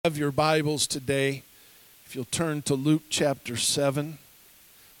Have your Bibles today, if you'll turn to Luke chapter 6.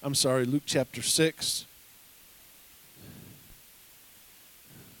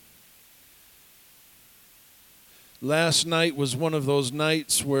 Last night was one of those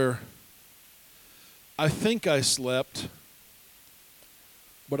nights where I think I slept,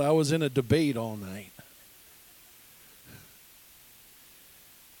 but I was in a debate all night.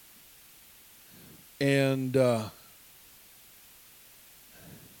 And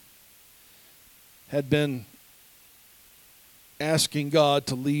had been asking God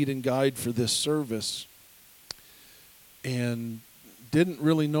to lead and guide for this service and didn't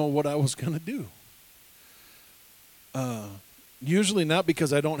really know what I was going to do. Usually not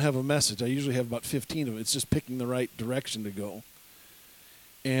because I don't have a message. I usually have about 15 of it. It's just picking the right direction to go.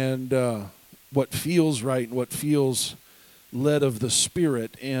 And what feels right and what feels led of the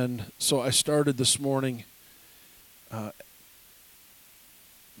Spirit. And so I started this morning.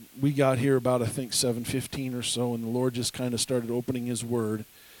 We got here about, I think, 7:15 or so, and the Lord just kind of started opening His Word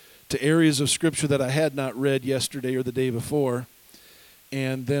to areas of Scripture that I had not read yesterday or the day before.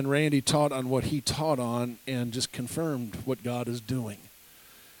 And then Randy taught on what he taught on and just confirmed what God is doing.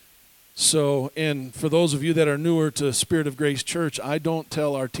 So, and for those of you that are newer to Spirit of Grace Church, I don't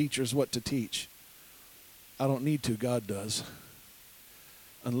tell our teachers what to teach. I don't need to, God does.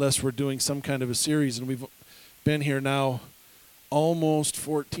 Unless we're doing some kind of a series, and we've been here now almost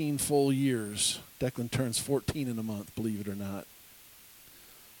 14 full years. Declan turns 14 in a month, believe it or not.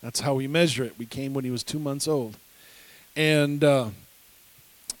 That's how we measure it. We came when he was 2 months old. And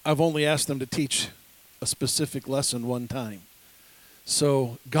I've only asked them to teach a specific lesson one time.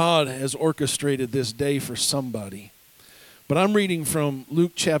 So God has orchestrated this day for somebody. But I'm reading from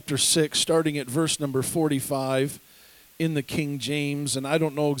Luke chapter 6, starting at verse number 45 in the King James. And I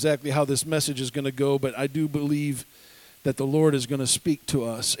don't know exactly how this message is going to go, but I do believe that the Lord is going to speak to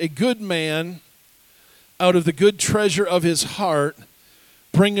us. A good man out of the good treasure of his heart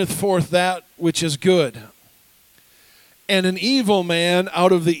bringeth forth that which is good. And an evil man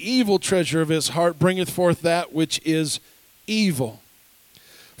out of the evil treasure of his heart bringeth forth that which is evil.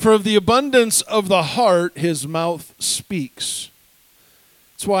 For of the abundance of the heart his mouth speaks.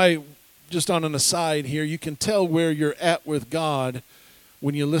 That's why, just on an aside here, you can tell where you're at with God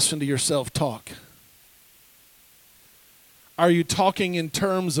when you listen to yourself talk. Are you talking in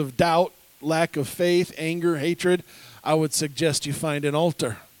terms of doubt, lack of faith, anger, hatred? I would suggest you find an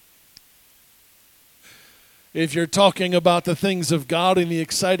altar. If you're talking about the things of God and the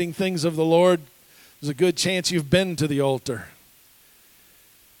exciting things of the Lord, there's a good chance you've been to the altar.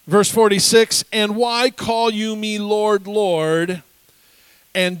 Verse 46, and why call you me Lord, Lord,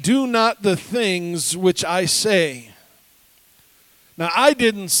 and do not the things which I say? Now, I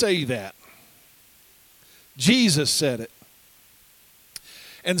didn't say that. Jesus said it.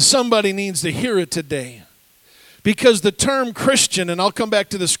 And somebody needs to hear it today. Because the term Christian, and I'll come back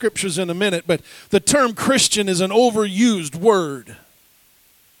to the scriptures in a minute, but the term Christian is an overused word.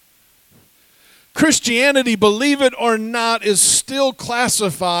 Christianity, believe it or not, is still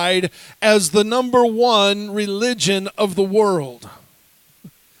classified as the number one religion of the world.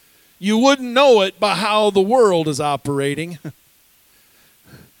 You wouldn't know it by how the world is operating.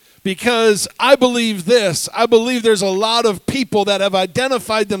 Because I believe this. I believe there's a lot of people that have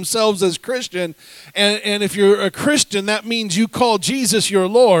identified themselves as Christian. And if you're a Christian, that means you call Jesus your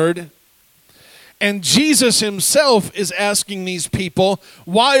Lord. And Jesus himself is asking these people,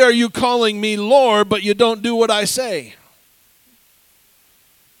 why are you calling me Lord, but you don't do what I say?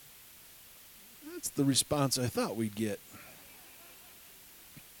 That's the response I thought we'd get.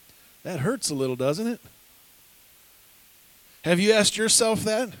 That hurts a little, doesn't it? Have you asked yourself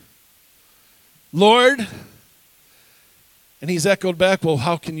that? Lord? And he's echoed back, well,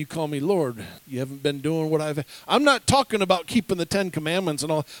 how can you call me Lord? You haven't been doing what I'm not talking about keeping the 10 Commandments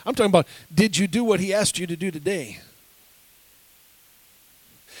and all. I'm talking about, did you do what he asked you to do today?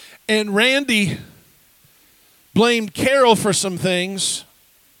 And Randy blamed Carol for some things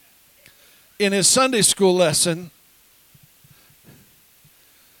in his Sunday school lesson.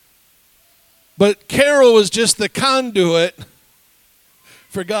 But Carol was just the conduit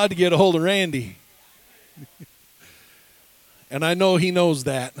for God to get a hold of Randy. And I know he knows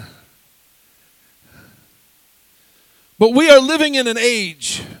that. But we are living in an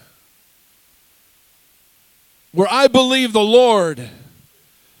age where I believe the Lord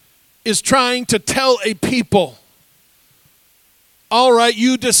is trying to tell a people, all right,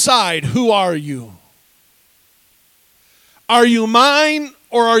 you decide, who are you? Are you mine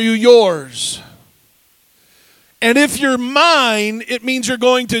or are you yours? And if you're mine, it means you're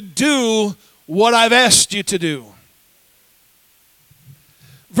going to do what I've asked you to do.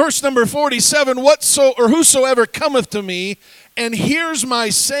 Verse number 47, whosoever cometh to me and hears my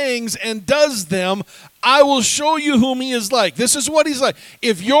sayings and does them, I will show you whom he is like. This is what he's like.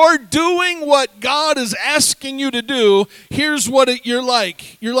 If you're doing what God is asking you to do, here's what you're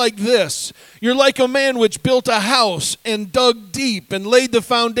like. You're like this. You're like a man which built a house and dug deep and laid the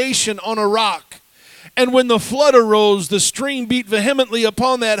foundation on a rock. And when the flood arose, the stream beat vehemently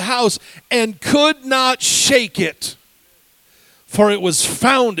upon that house and could not shake it, for it was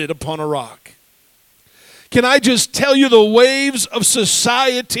founded upon a rock. Can I just tell you, the waves of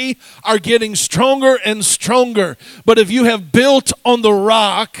society are getting stronger and stronger. But if you have built on the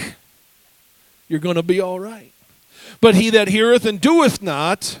rock, you're going to be all right. But he that heareth and doeth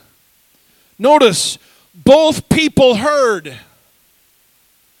not, notice, both people heard,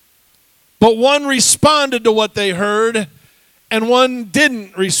 but one responded to what they heard, and one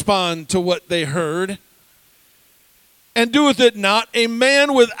didn't respond to what they heard. And doeth it not. A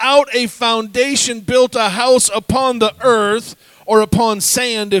man without a foundation built a house upon the earth, or upon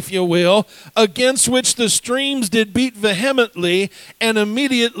sand, if you will, against which the streams did beat vehemently, and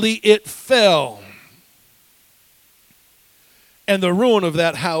immediately it fell. And the ruin of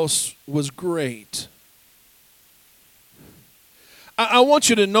that house was great. I want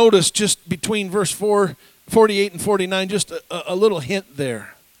you to notice just between verse 48 and 49, just a little hint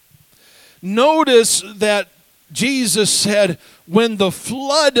there. Notice that Jesus said, when the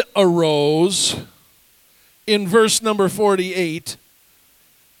flood arose, in verse number 48,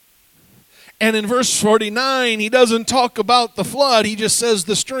 and in verse 49, he doesn't talk about the flood, he just says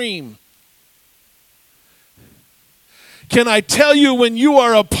the stream. Can I tell you, when you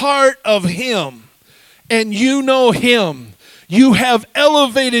are a part of him, and you know him, you have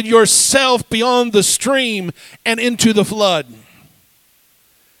elevated yourself beyond the stream and into the flood.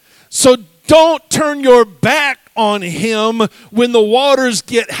 So don't turn your back on him when the waters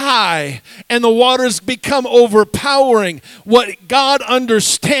get high and the waters become overpowering. What God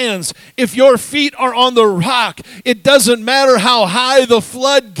understands, if your feet are on the rock, it doesn't matter how high the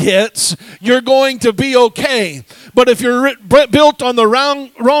flood gets, you're going to be okay. But if you're built on the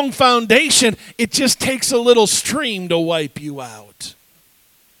wrong foundation, it just takes a little stream to wipe you out.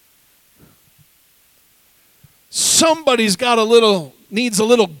 Somebody's needs a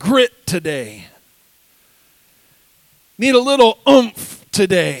little grit today. Need a little oomph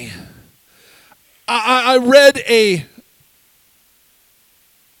today. I read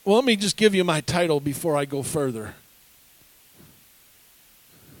well, let me just give you my title before I go further.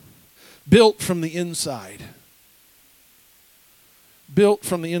 Built from the inside. Built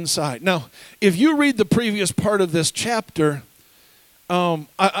from the inside. Now, if you read the previous part of this chapter,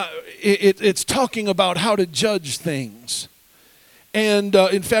 it's talking about how to judge things. And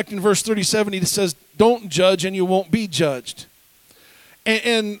in fact, in verse 37, he says, don't judge and you won't be judged.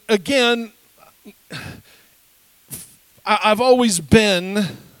 And again, I've always been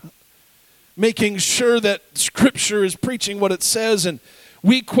making sure that Scripture is preaching what it says, and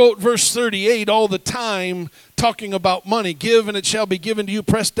we quote verse 38 all the time, talking about money. Give and it shall be given to you,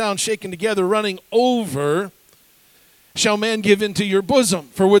 pressed down, shaken together, running over, shall man give into your bosom.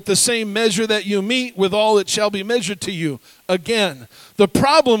 For with the same measure that you meet, withal it shall be measured to you. Again, the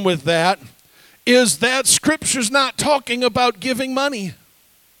problem with that is that Scripture's not talking about giving money.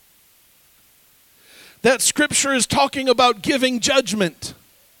 That Scripture is talking about giving judgment.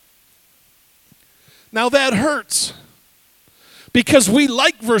 Now that hurts, because we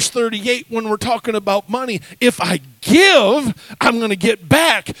like verse 38 when we're talking about money. If I give, I'm going to get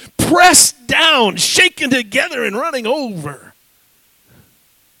back, pressed down, shaken together, and running over.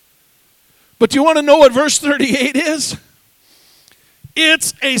 But do you want to know what verse 38 is?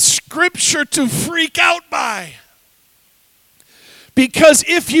 It's a scripture to freak out by. Because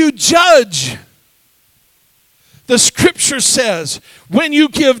if you judge, the Scripture says, when you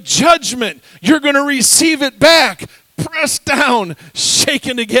give judgment, you're going to receive it back, pressed down,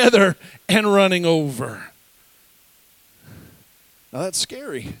 shaken together, and running over. Now that's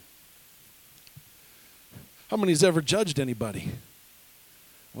scary. How many's ever judged anybody?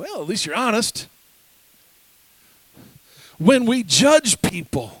 Well, at least you're honest. When we judge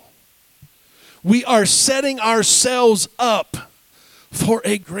people, we are setting ourselves up for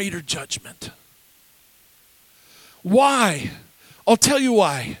a greater judgment. Why? I'll tell you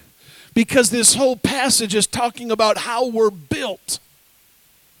why. Because this whole passage is talking about how we're built.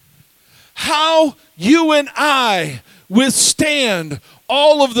 How you and I withstand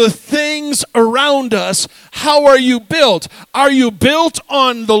all of the things around us, how are you built? Are you built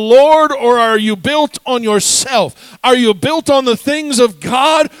on the Lord, or are you built on yourself? Are you built on the things of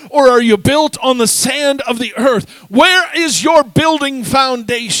God, or are you built on the sand of the earth? Where is your building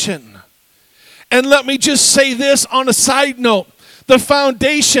foundation? And let me just say this on a side note. The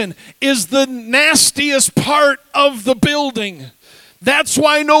foundation is the nastiest part of the building. That's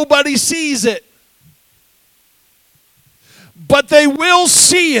why nobody sees it. But they will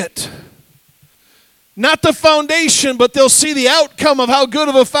see it. Not the foundation, but they'll see the outcome of how good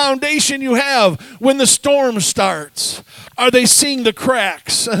of a foundation you have when the storm starts. Are they seeing the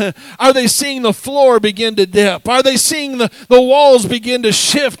cracks? Are they seeing the floor begin to dip? Are they seeing the walls begin to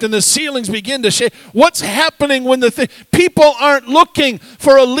shift and the ceilings begin to shake? What's happening when people aren't looking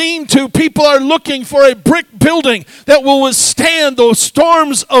for a lean-to? People are looking for a brick building that will withstand those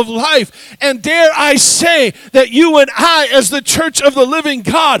storms of life. And dare I say that you and I, as the church of the living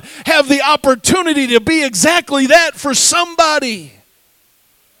God, have the opportunity to be exactly that for somebody.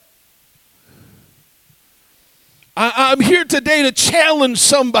 I'm here today to challenge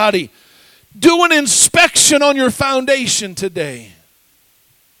somebody. Do an inspection on your foundation today.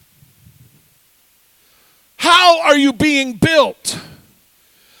 How are you being built?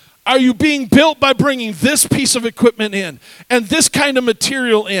 Are you being built by bringing this piece of equipment in, and this kind of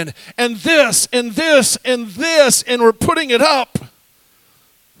material in, and this, and this, and this, and we're putting it up?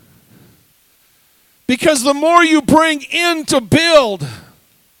 Because the more you bring in to build,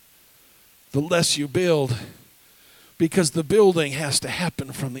 the less you build. Because the building has to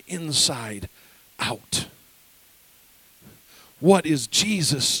happen from the inside out. What is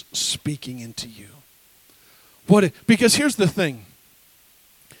Jesus speaking into you? Because here's the thing.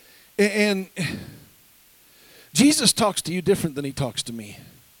 And Jesus talks to you different than he talks to me.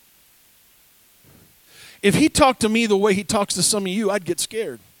 If he talked to me the way he talks to some of you, I'd get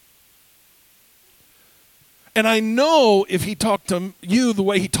scared. And I know if he talked to you the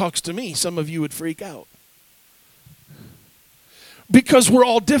way he talks to me, some of you would freak out. Because we're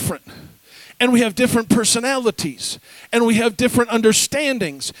all different. And we have different personalities. And we have different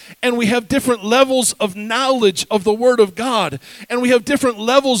understandings. And we have different levels of knowledge of the Word of God. And we have different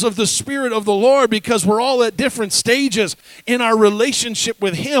levels of the Spirit of the Lord, because we're all at different stages in our relationship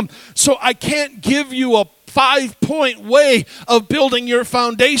with Him. So I can't give you a 5-point way of building your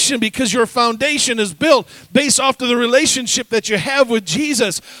foundation, because your foundation is built based off of the relationship that you have with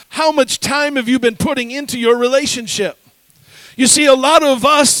Jesus. How much time have you been putting into your relationship? You see, a lot of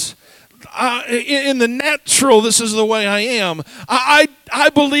us, in the natural, this is the way I am. I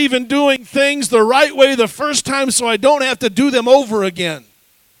believe in doing things the right way the first time so I don't have to do them over again.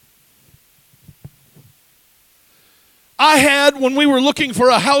 I had, when we were looking for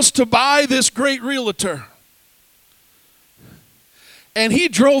a house to buy, this great realtor. And he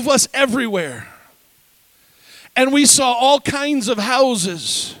drove us everywhere. And we saw all kinds of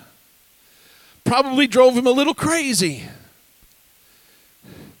houses. Probably drove him a little crazy.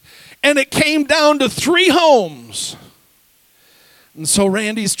 And it came down to 3 homes. And so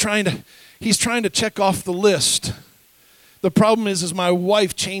Randy's trying to check off the list. The problem is my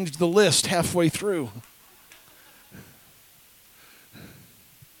wife changed the list halfway through.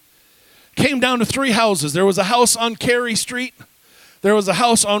 Came down to 3 houses. There was a house on Cary Street, there was a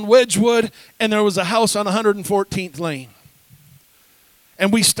house on Wedgwood, and there was a house on 114th Lane.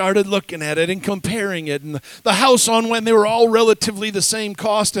 And we started looking at it and comparing it. And the house on when they were all relatively the same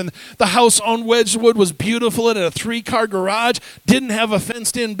cost. And the house on Wedgwood was beautiful. It had a 3-car garage, didn't have a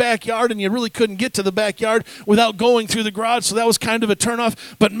fenced-in backyard, and you really couldn't get to the backyard without going through the garage. So that was kind of a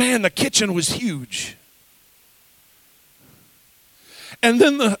turnoff. But man, the kitchen was huge. And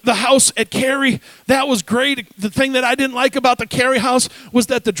then the house at Cary, that was great. The thing that I didn't like about the Cary house was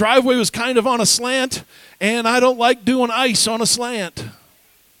that the driveway was kind of on a slant, and I don't like doing ice on a slant.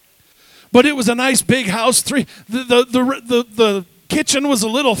 But it was a nice big house. The kitchen was a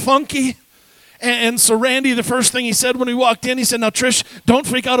little funky. And so Randy, the first thing he said when we walked in, he said, "Now Trish, don't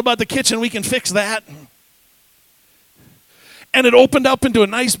freak out about the kitchen. We can fix that." And it opened up into a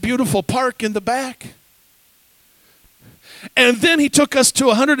nice, beautiful park in the back. And then he took us to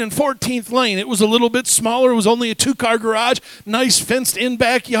 114th Lane. It was a little bit smaller. It was only a 2-car garage, nice fenced-in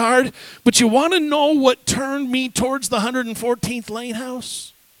backyard. But you want to know what turned me towards the 114th Lane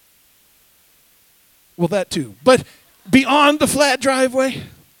house? Well, that too. But beyond the flat driveway,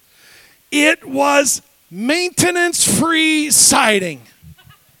 it was maintenance-free siding.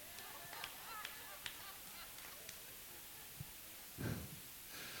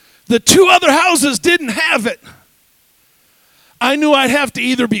 The 2 other houses didn't have it. I knew I'd have to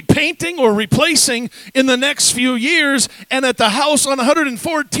either be painting or replacing in the next few years. And at the house on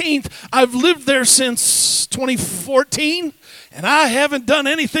 114th, I've lived there since 2014, and I haven't done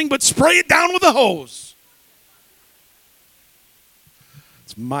anything but spray it down with a hose.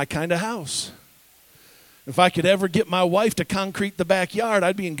 It's my kind of house. If I could ever get my wife to concrete the backyard,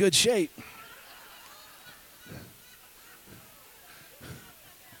 I'd be in good shape.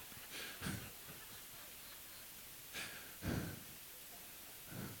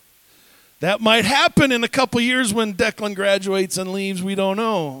 That might happen in a couple years when Declan graduates and leaves. We don't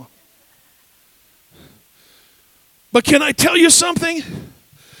know. But can I tell you something?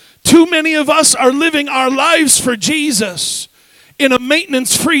 Too many of us are living our lives for Jesus in a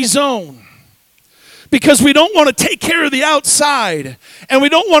maintenance-free zone because we don't want to take care of the outside, and we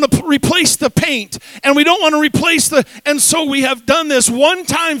don't want to replace the paint, and we don't want to replace and so we have done this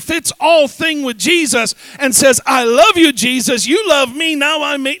one-time-fits-all thing with Jesus and says, I love you, Jesus. You love me. Now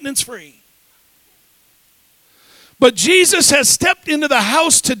I'm maintenance-free. But Jesus has stepped into the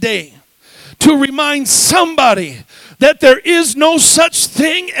house today to remind somebody that there is no such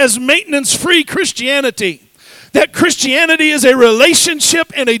thing as maintenance-free Christianity. That Christianity is a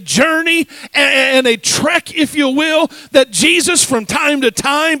relationship and a journey and a trek, if you will, that Jesus from time to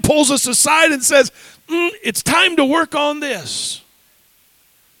time pulls us aside and says, it's time to work on this.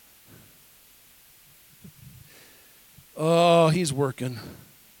 Oh, he's working.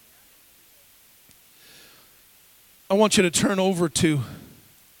 I want you to turn over to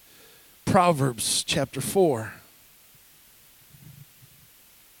Proverbs chapter 4.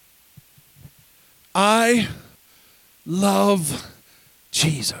 I love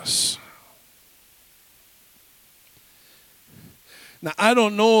Jesus. Now, I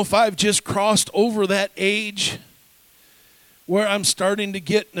don't know if I've just crossed over that age where I'm starting to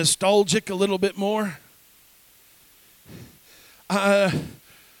get nostalgic a little bit more.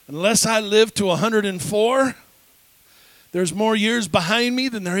 Unless I live to 104, there's more years behind me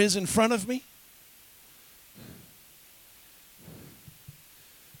than there is in front of me.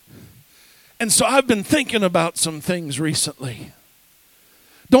 And so I've been thinking about some things recently.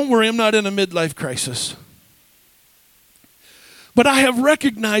 Don't worry, I'm not in a midlife crisis. But I have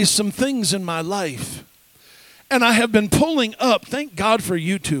recognized some things in my life. And I have been pulling up, thank God for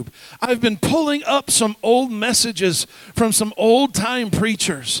YouTube, I've been pulling up some old messages from some old-time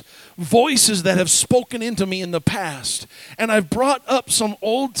preachers, voices that have spoken into me in the past. And I've brought up some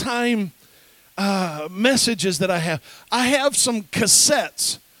old-time messages that I have. I have some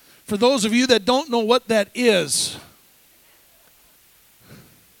cassettes. For those of you that don't know what that is,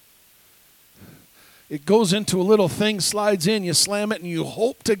 it goes into a little thing, slides in, you slam it, and you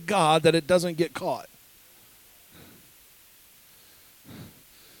hope to God that it doesn't get caught.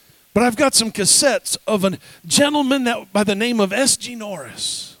 But I've got some cassettes of a gentleman that by the name of S.G.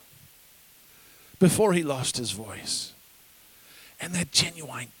 Norris before he lost his voice. And that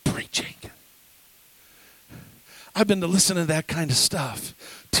genuine preaching. I've been listening to that kind of stuff.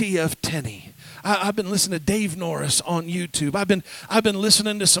 T.F. Tenney. I've been listening to Dave Norris on YouTube. I've been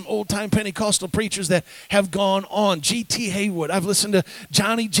listening to some old-time Pentecostal preachers that have gone on. G.T. Haywood. I've listened to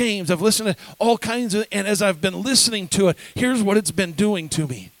Johnny James. I've listened to all kinds of, and as I've been listening to it, here's what it's been doing to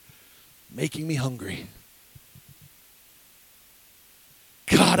me. Making me hungry.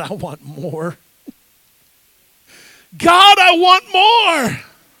 God, I want more. God, I want more.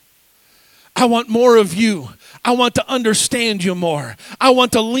 I want more of you. I want to understand you more. I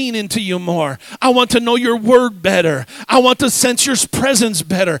want to lean into you more. I want to know your word better. I want to sense your presence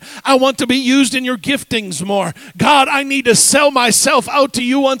better. I want to be used in your giftings more. God, I need to sell myself out to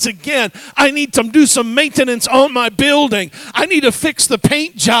you once again. I need to do some maintenance on my building. I need to fix the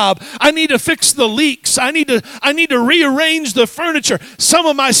paint job. I need to fix the leaks. I need to rearrange the furniture. Some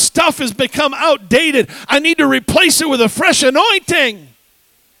of my stuff has become outdated. I need to replace it with a fresh anointing.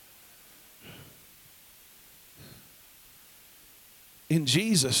 In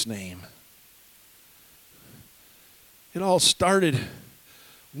Jesus' name. It all started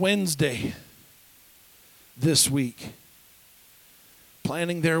Wednesday this week.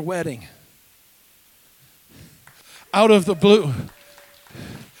 Planning their wedding. Out of the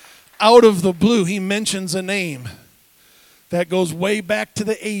blue, he mentions a name that goes way back to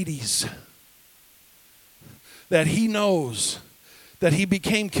the 80s. That he knows, that he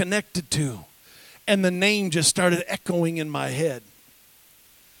became connected to. And the name just started echoing in my head.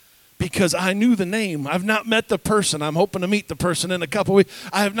 Because I knew the name. I've not met the person. I'm hoping to meet the person in a couple weeks.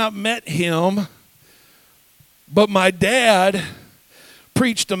 I have not met him. But my dad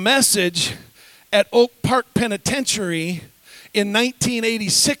preached a message at Oak Park Penitentiary in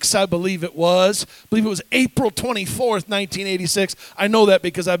 1986, I believe it was. I believe it was April 24th, 1986. I know that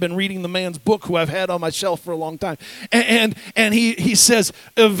because I've been reading the man's book who I've had on my shelf for a long time. And he says,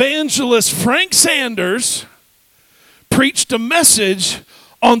 Evangelist Frank Sanders preached a message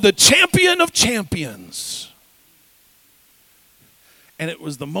on the champion of champions. And it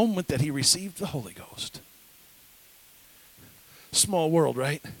was the moment that he received the Holy Ghost. Small world,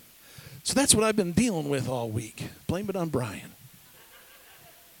 right? So that's what I've been dealing with all week. Blame it on Brian.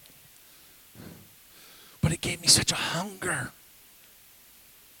 But it gave me such a hunger.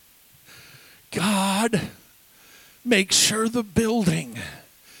 God, make sure the building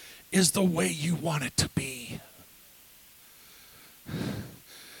is the way you want it to be.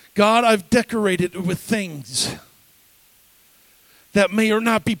 God, I've decorated it with things that may or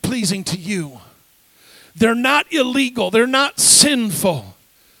not be pleasing to you. They're not illegal. They're not sinful.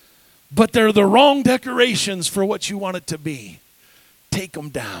 But they're the wrong decorations for what you want it to be. Take them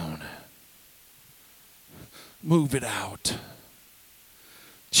down. Move it out.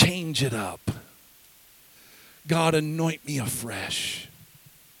 Change it up. God, anoint me afresh.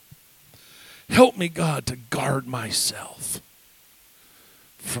 Help me, God, to guard myself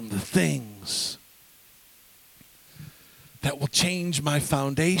from the things that will change my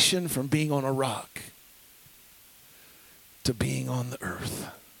foundation from being on a rock to being on the earth.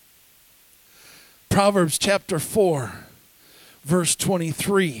 Proverbs chapter 4, verse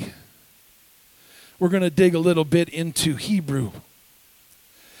 23. We're going to dig a little bit into Hebrew.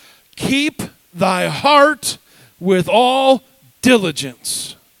 Keep thy heart with all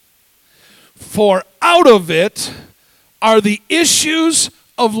diligence, for out of it are the issues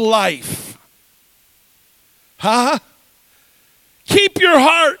of life. Keep your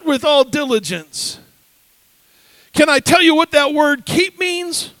heart with all diligence. Can I tell you what that word keep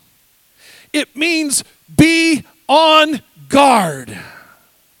means? It means be on guard.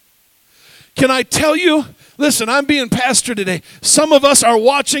 Can I tell you? Listen, I'm being pastor today. Some of us are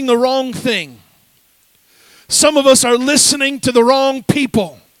watching the wrong thing. Some of us are listening to the wrong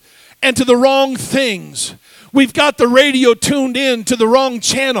people and to the wrong things. We've got the radio tuned in to the wrong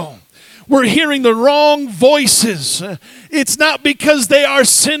channel. We're hearing the wrong voices. It's not because they are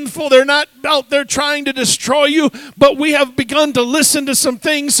sinful. They're not out there trying to destroy you. But we have begun to listen to some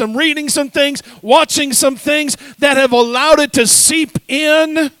things, some reading some things, watching some things that have allowed it to seep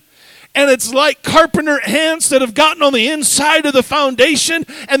in. And it's like carpenter ants that have gotten on the inside of the foundation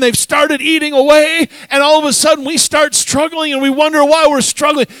and they've started eating away. And all of a sudden we start struggling and we wonder why we're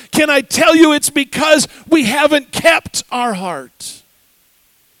struggling. Can I tell you it's because we haven't kept our heart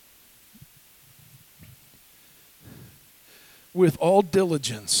with all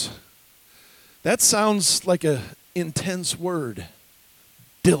diligence. That sounds like an intense word.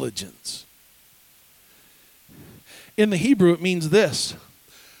 Diligence. In the Hebrew, it means this: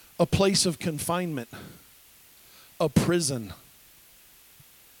 a place of confinement, a prison,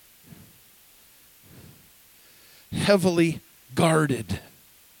 heavily guarded.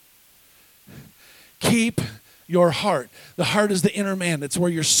 Keep your heart. The heart is the inner man. It's where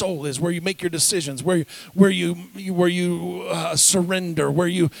your soul is, where you make your decisions, where you surrender, where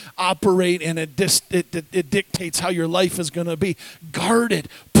you operate, and it dictates how your life is going to be. Guard it.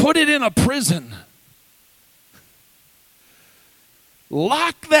 Put it in a prison.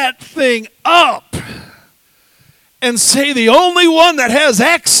 Lock that thing up and say the only one that has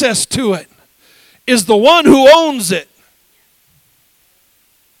access to it is the one who owns it.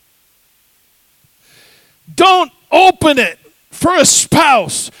 Don't open it for a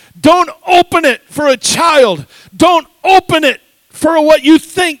spouse. Don't open it for a child. Don't open it for what you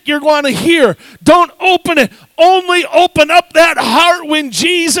think you're going to hear. Don't open it. Only open up that heart when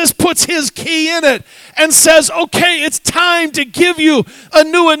Jesus puts his key in it and says, okay, it's time to give you a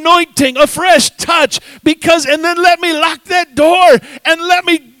new anointing, a fresh touch, and then let me lock that door and let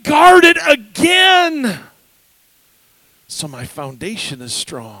me guard it again so my foundation is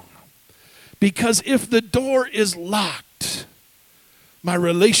strong. Because if the door is locked, my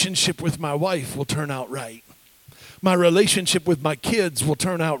relationship with my wife will turn out right. My relationship with my kids will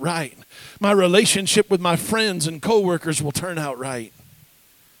turn out right. My relationship with my friends and coworkers will turn out right.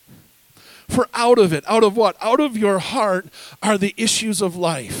 For out of it, out of what? Out of your heart are the issues of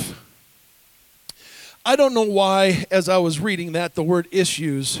life. I don't know why, as I was reading that, the word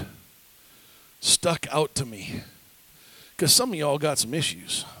issues stuck out to me. Because some of y'all got some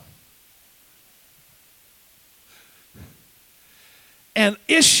issues. And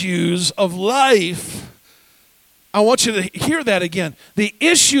issues of life, I want you to hear that again. The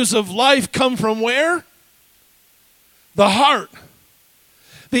issues of life come from where? The heart.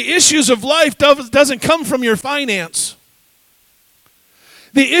 The issues of life doesn't come from your finance.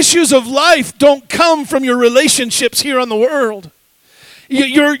 The issues of life don't come from your relationships here on the world.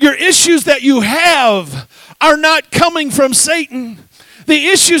 Your issues that you have are not coming from Satan. The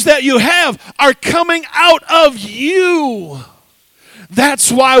issues that you have are coming out of you.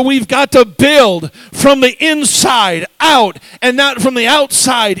 That's why we've got to build from the inside out and not from the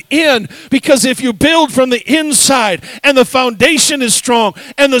outside in. Because if you build from the inside and the foundation is strong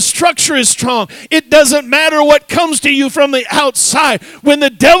and the structure is strong, it doesn't matter what comes to you from the outside. When the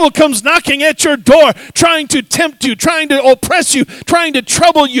devil comes knocking at your door, trying to tempt you, trying to oppress you, trying to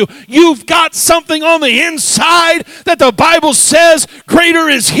trouble you, you've got something on the inside that the Bible says, greater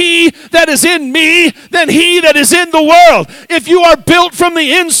is he that is in me than he that is in the world. If you are built from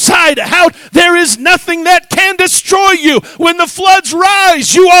the inside out, there is nothing that can destroy you. When the floods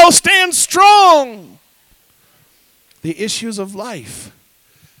rise, you all stand strong. The issues of life.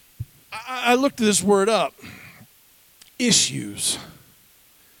 I looked this word up. Issues.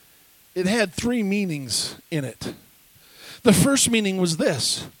 It had 3 meanings in it. The first meaning was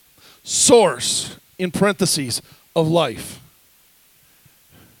this: source, in parentheses, of life.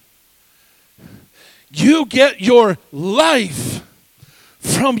 You get your life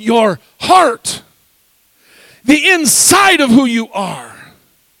from your heart, the inside of who you are.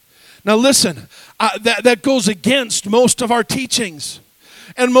 Now listen, that goes against most of our teachings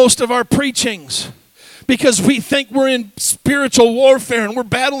and most of our preachings, because we think we're in spiritual warfare and we're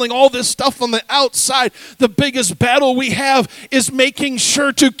battling all this stuff on the outside. The biggest battle we have is making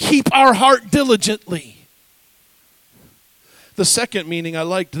sure to keep our heart diligently. The second meaning, I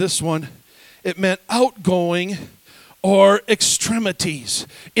liked this one. It meant outgoing or extremities.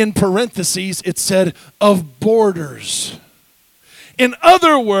 In parentheses, it said of borders. In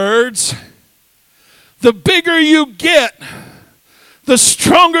other words, the bigger you get, the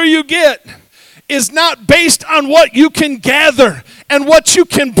stronger you get, is not based on what you can gather and what you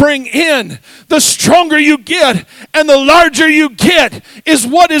can bring in. The stronger you get and the larger you get is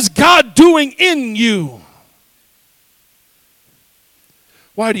what is God doing in you.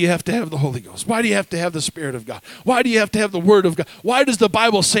 Why do you have to have the Holy Ghost? Why do you have to have the Spirit of God? Why do you have to have the Word of God? Why does the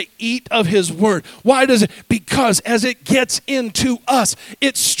Bible say eat of His Word? Why does it? Because as it gets into us,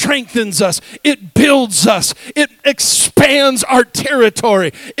 it strengthens us. It builds us. It expands our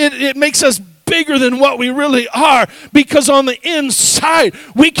territory. It makes us bigger than what we really are, because on the inside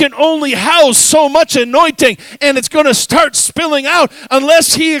we can only house so much anointing, and it's going to start spilling out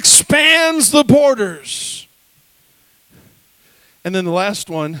unless He expands the borders. And then the last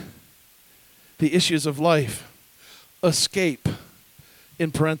one, the issues of life. Escape, in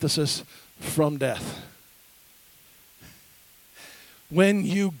parenthesis, from death. When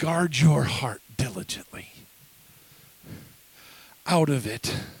you guard your heart diligently, out of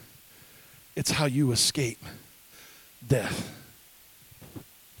it, it's how you escape death.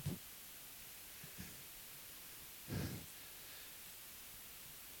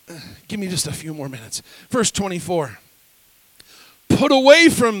 Give me just a few more minutes. Verse 24. Put away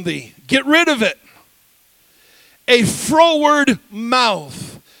from thee, get rid of it, a froward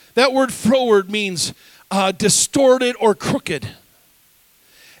mouth. That word froward means distorted or crooked.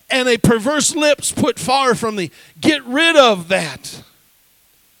 And a perverse lips put far from thee. Get rid of that.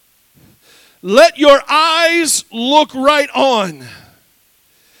 Let your eyes look right on.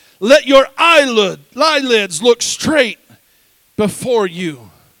 Let your eyelids look straight before you.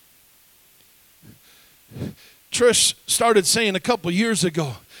 Trish started saying a couple years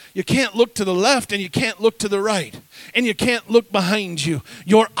ago, you can't look to the left and you can't look to the right. And you can't look behind you.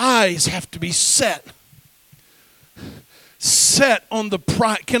 Your eyes have to be set. Set on the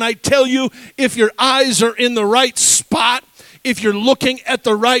prize. Can I tell you, if your eyes are in the right spot, if you're looking at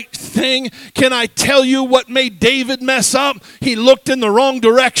the right thing, can I tell you what made David mess up? He looked in the wrong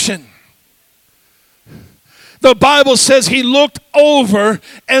direction. The Bible says he looked over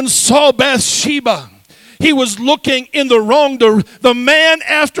and saw Bathsheba. He was looking in the wrong direction. The man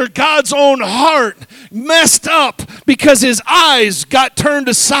after God's own heart messed up because his eyes got turned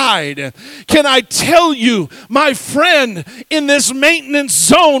aside. Can I tell you, my friend, in this maintenance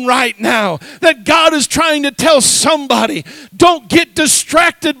zone right now, that God is trying to tell somebody, don't get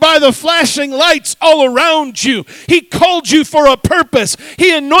distracted by the flashing lights all around you. He called you for a purpose.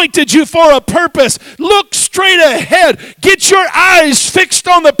 He anointed you for a purpose. Look straight ahead. Get your eyes fixed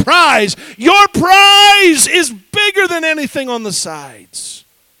on the prize. Your prize is bigger than anything on the sides.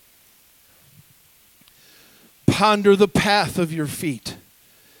 Ponder the path of your feet.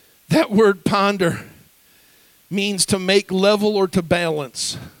 That word ponder means to make level or to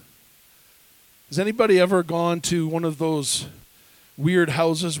balance. Has anybody ever gone to one of those weird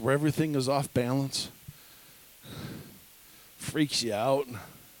houses where everything is off balance? freaks you out,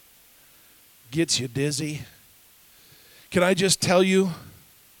 gets you dizzy. Can I just tell you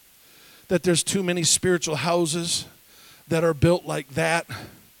that there's too many spiritual houses that are built like that,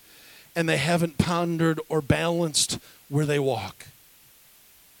 and they haven't pondered or balanced where they walk?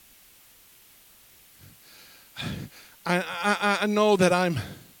 I know that I'm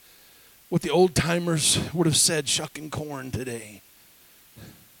what the old timers would have said, shucking corn today.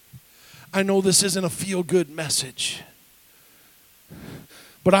 I know this isn't a feel-good message,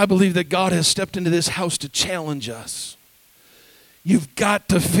 but I believe that God has stepped into this house to challenge us. You've got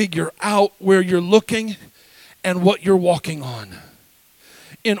to figure out where you're looking and what you're walking on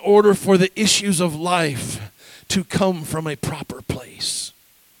in order for the issues of life to come from a proper place.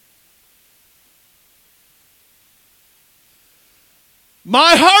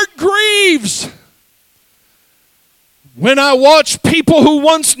 My heart grieves when I watch people who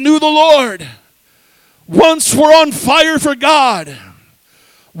once knew the Lord, once were on fire for God,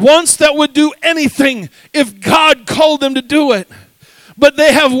 once that would do anything if God called them to do it, but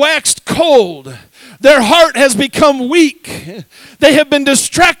they have waxed cold. Their heart has become weak. They have been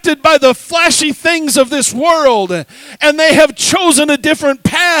distracted by the flashy things of this world, and they have chosen a different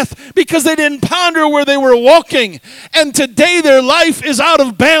path because they didn't ponder where they were walking. And today their life is out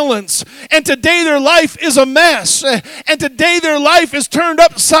of balance, and today their life is a mess, and today their life is turned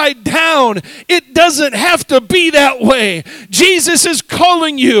upside down. It doesn't have to be that way. Jesus is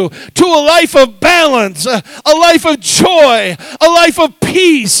calling you to a life of balance, a life of joy, a life of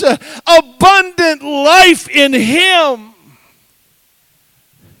peace, abundant life in Him.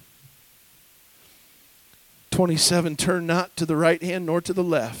 27, turn not to the right hand nor to the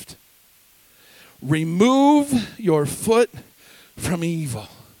left. Remove your foot from evil.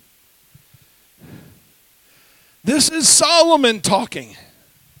 This is Solomon talking,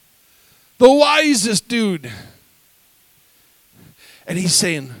 the wisest dude. And he's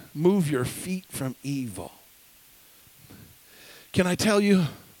saying, move your feet from evil. Can I tell you,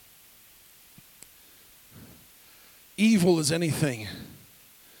 evil is anything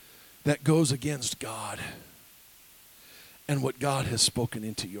that goes against God and what God has spoken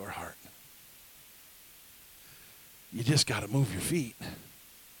into your heart. You just got to move your feet.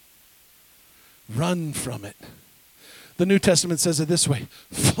 Run from it. The New Testament says it this way: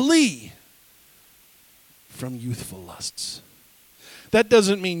 flee from youthful lusts. That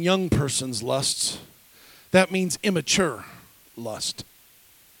doesn't mean young person's lusts. That means immature lust.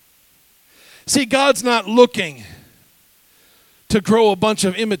 See, God's not looking to grow a bunch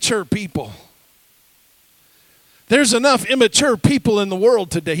of immature people. There's enough immature people in the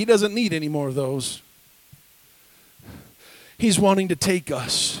world today. He doesn't need any more of those. He's wanting to take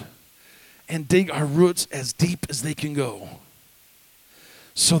us and dig our roots as deep as they can go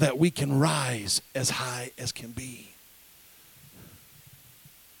so that we can rise as high as can be.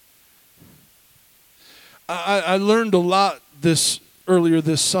 I learned a lot earlier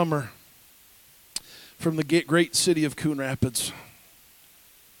this summer from the great city of Coon Rapids.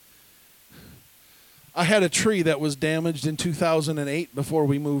 I had a tree that was damaged in 2008 before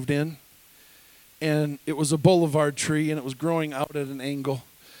we moved in. And it was a boulevard tree, and it was growing out at an angle.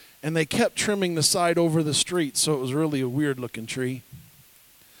 And they kept trimming the side over the street, so it was really a weird-looking tree.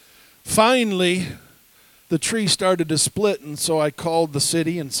 Finally, the tree started to split, and so I called the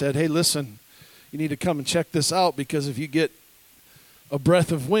city and said, hey, listen, you need to come and check this out, because if you get a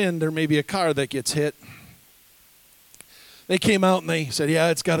breath of wind, there may be a car that gets hit. They came out and they said, yeah,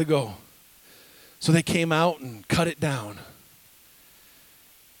 it's got to go. So they came out and cut it down.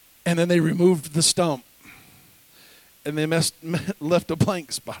 And then they removed the stump. And they left a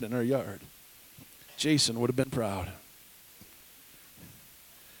blank spot in our yard. Jason would have been proud.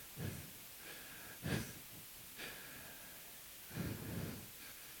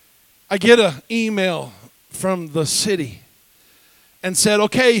 I get an email from the city and said,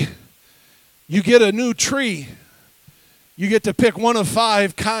 okay, you get a new tree. You get to pick one of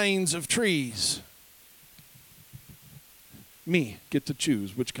 5 kinds of trees. Me get to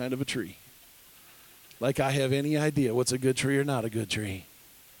choose which kind of a tree. Like I have any idea what's a good tree or not a good tree.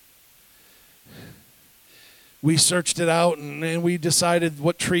 We searched it out and we decided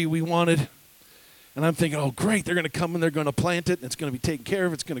what tree we wanted. And I'm thinking, oh great, they're going to come and they're going to plant it and it's going to be taken care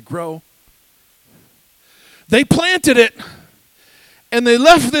of, it's going to grow. They planted it and they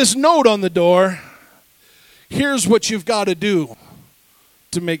left this note on the door. Here's what you've got to do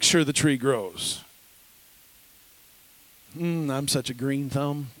to make sure the tree grows. I'm such a green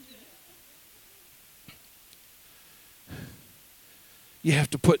thumb. You have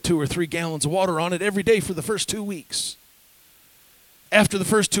to put 2 or 3 gallons of water on it every day for the first 2 weeks. After the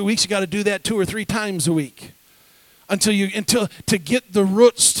first 2 weeks, you got to do that 2 or 3 times a week. until to get the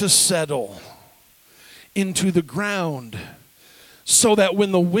roots to settle into the ground, so that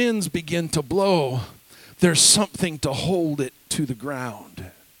when the winds begin to blow, there's something to hold it to the ground.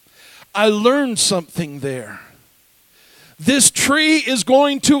 I learned something there. This tree is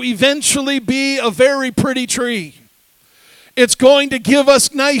going to eventually be a very pretty tree. It's going to give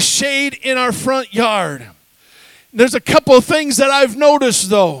us nice shade in our front yard. There's a couple of things that I've noticed,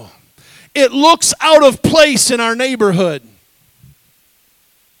 though. It looks out of place in our neighborhood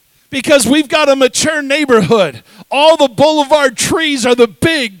because we've got a mature neighborhood. All the boulevard trees are the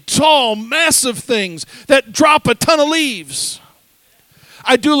big, tall, massive things that drop a ton of leaves.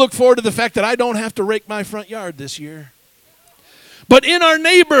 I do look forward to the fact that I don't have to rake my front yard this year. But in our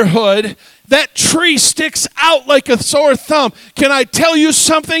neighborhood, that tree sticks out like a sore thumb. Can I tell you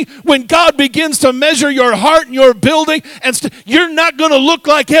something? When God begins to measure your heart and your building, you're not going to look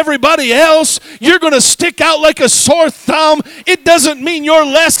like everybody else. You're going to stick out like a sore thumb. It doesn't mean you're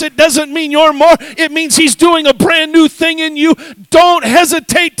less. It doesn't mean you're more. It means He's doing a brand new thing in you. Don't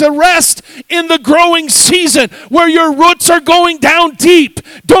hesitate to rest in the growing season where your roots are going down deep.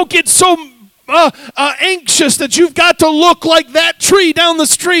 Don't get so anxious that you've got to look like that tree down the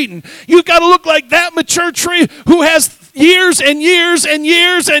street, and you've got to look like that mature tree who has years and years and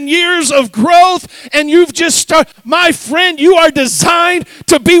years and years of growth, and you've just started. My friend, you are designed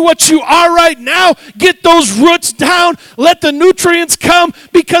to be what you are right now. Get those roots down, let the nutrients come,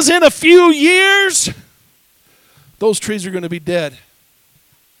 because in a few years those trees are going to be dead.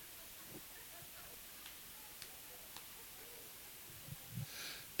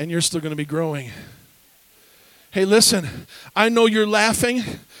 And you're still going to be growing. Hey, listen, I know you're laughing,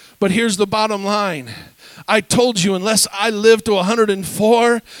 but here's the bottom line. I told you, unless I live to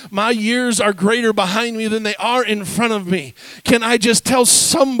 104, my years are greater behind me than they are in front of me. Can I just tell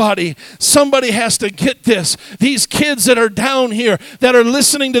somebody? Somebody has to get this. These kids that are down here that are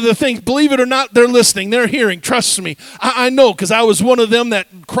listening to the things, believe it or not, they're listening. They're hearing. Trust me. I know, because I was one of them that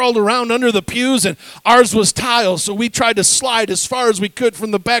crawled around under the pews, and ours was tile, so we tried to slide as far as we could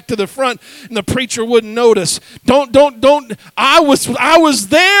from the back to the front, and the preacher wouldn't notice. Don't. I was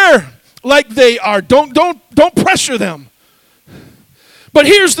there. Like they are. Don't pressure them. But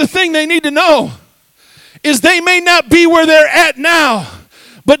here's the thing they need to know is they may not be where they're at now,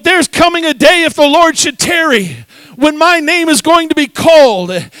 but there's coming a day, if the Lord should tarry, when my name is going to be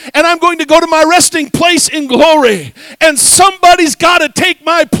called and I'm going to go to my resting place in glory, and somebody's got to take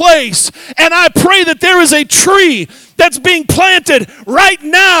my place. And I pray that there is a tree that's being planted right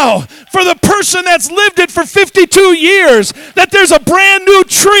now for the person that's lived it for 52 years, that there's a brand new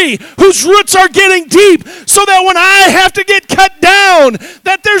tree whose roots are getting deep, so that when I have to get cut down,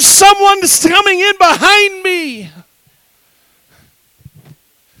 that there's someone that's coming in behind me.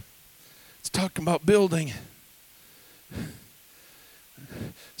 It's talking about building.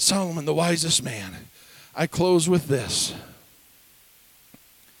 Solomon, the wisest man. I close with this.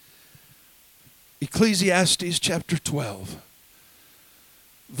 Ecclesiastes chapter 12,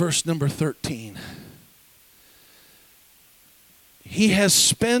 verse number 13. He has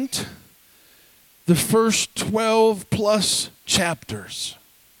spent the first 12 plus chapters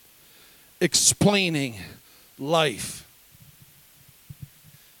explaining life.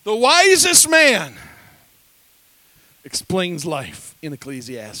 The wisest man explains life in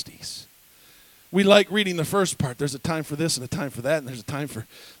Ecclesiastes. We like reading the first part. There's a time for this and a time for that, and there's a time for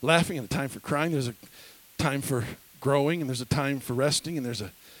laughing and a time for crying. There's a time for growing, and there's a time for resting,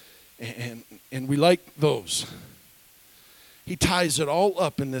 and we like those. He ties it all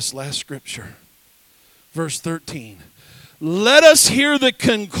up in this last scripture. Verse 13. Let us hear the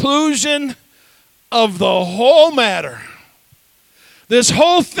conclusion of the whole matter. This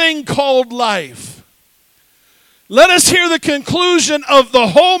whole thing called life. Let us hear the conclusion of the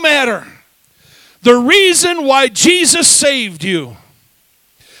whole matter. The reason why Jesus saved you.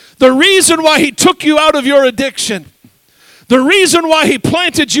 The reason why He took you out of your addiction. The reason why He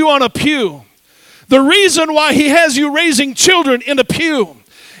planted you on a pew. The reason why He has you raising children in a pew.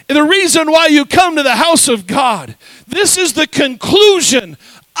 And the reason why you come to the house of God. This is the conclusion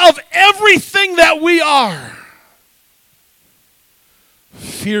of everything that we are.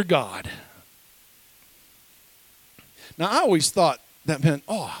 Fear God. Now, I always thought that meant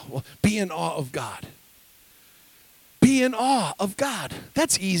awe. Well, be in awe of God. Be in awe of God.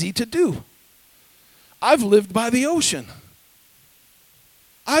 That's easy to do. I've lived by the ocean.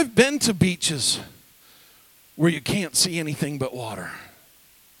 I've been to beaches where you can't see anything but water.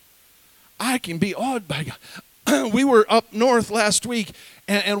 I can be awed by God. We were up north last week,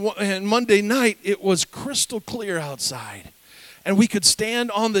 and Monday night it was crystal clear outside. And we could stand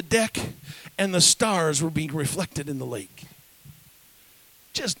on the deck and the stars were being reflected in the lake.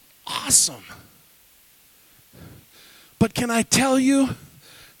 Just awesome. But can I tell you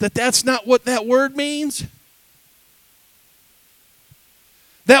that that's not what that word means?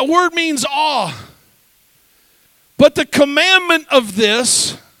 That word means awe. But the commandment of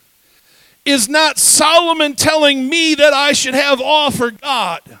this is not Solomon telling me that I should have awe for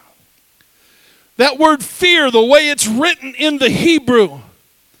God. That word fear, the way it's written in the Hebrew,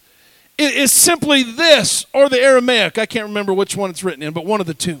 it is simply this, or the Aramaic. I can't remember which one it's written in, but one of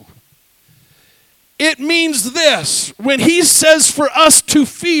the two. It means this. When he says for us to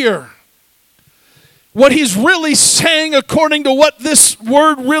fear, what he's really saying, according to what this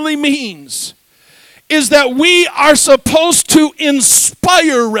word really means, is that we are supposed to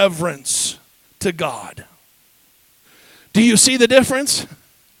inspire reverence to God. Do you see the difference?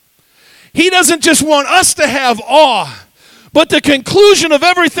 He doesn't just want us to have awe, but the conclusion of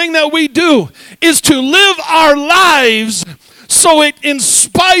everything that we do is to live our lives so it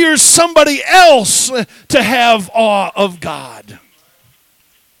inspires somebody else to have awe of God.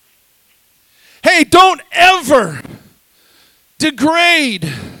 Hey, don't ever degrade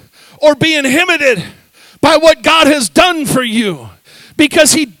or be inhibited by what God has done for you,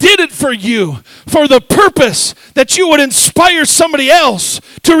 because he did it for you for the purpose that you would inspire somebody else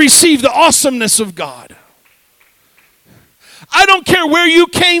to receive the awesomeness of God. I don't care where you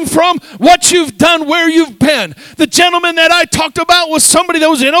came from, what you've done, where you've been. The gentleman that I talked about was somebody that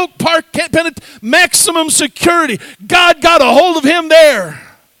was in Oak Park, maximum security. God got a hold of him there.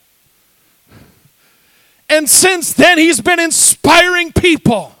 And since then, he's been inspiring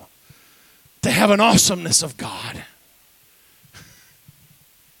people to have an awesomeness of God.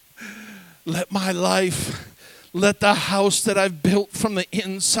 Let my life, let the house that I've built from the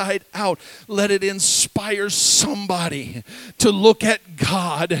inside out, let it inspire somebody to look at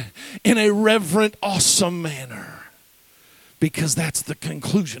God in a reverent, awesome manner. Because that's the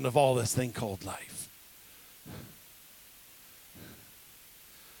conclusion of all this thing called life.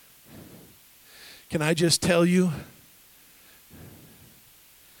 Can I just tell you,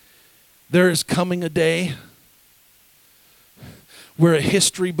 there is coming a day where a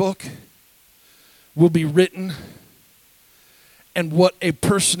history book will be written, and what a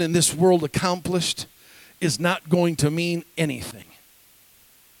person in this world accomplished is not going to mean anything.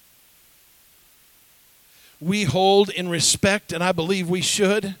 We hold in respect, and I believe we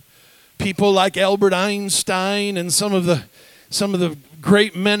should, people like Albert Einstein and some of the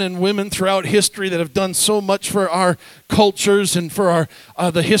great men and women throughout history that have done so much for our cultures and for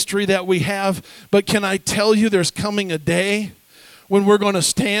the history that we have. But can I tell you, there's coming a day when we're going to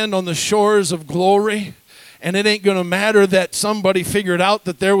stand on the shores of glory, and it ain't going to matter that somebody figured out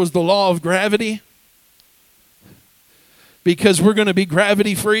that there was the law of gravity, because we're going to be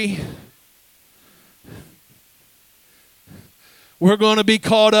gravity free. We're going to be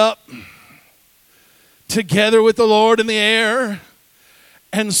caught up together with the Lord in the air,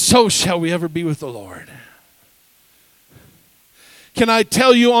 and so shall we ever be with the Lord. Can I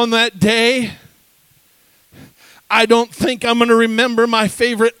tell you, on that day, I don't think I'm going to remember my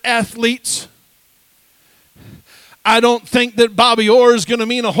favorite athletes. I don't think that Bobby Orr is going to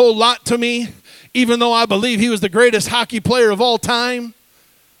mean a whole lot to me, even though I believe he was the greatest hockey player of all time.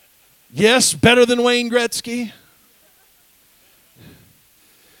 Yes, better than Wayne Gretzky.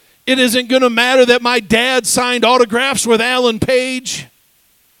 It isn't going to matter that my dad signed autographs with Alan Page.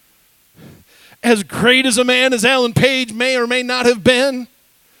 As great as a man as Alan Page may or may not have been,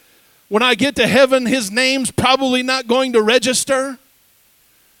 when I get to heaven, his name's probably not going to register.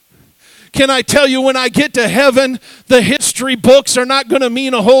 Can I tell you, when I get to heaven, the history books are not going to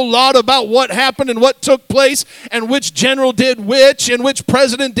mean a whole lot about what happened and what took place and which general did which and which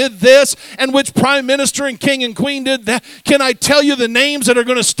president did this and which prime minister and king and queen did that. Can I tell you the names that are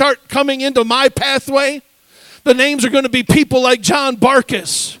going to start coming into my pathway? The names are going to be people like John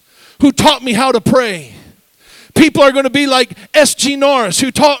Barkis, who taught me how to pray. People are going to be like S.G. Norris,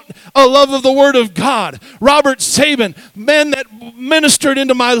 who taught a love of the Word of God. Robert Sabin, men that ministered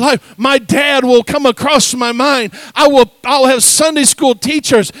into my life. My dad will come across my mind. I'll have Sunday school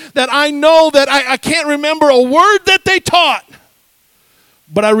teachers that I know that I can't remember a word that they taught,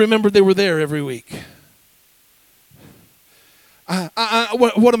 but I remember they were there every week.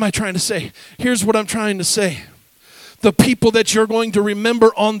 What am I trying to say? Here's what I'm trying to say. The people that you're going to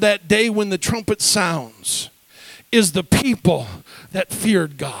remember on that day when the trumpet sounds is the people that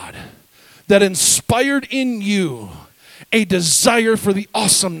feared God, that inspired in you a desire for the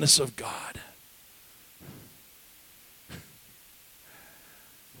awesomeness of God.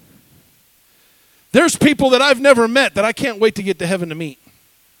 There's people that I've never met that I can't wait to get to heaven to meet.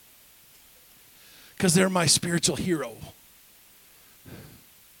 because they're my spiritual hero.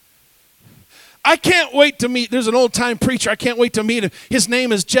 I can't wait to meet, there's an old-time preacher, I can't wait to meet him. His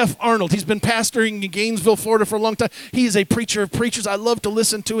name is Jeff Arnold. He's been pastoring in Gainesville, Florida for a long time. He's a preacher of preachers. I love to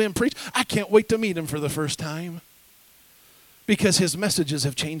listen to him preach. I can't wait to meet him for the first time because his messages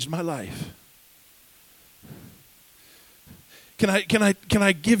have changed my life. Can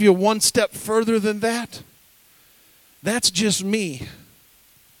I give you one step further than that? That's just me.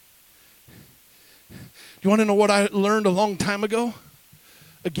 You want to know what I learned a long time ago?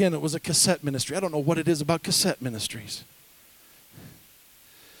 Again, it was a cassette ministry. I don't know what it is about cassette ministries.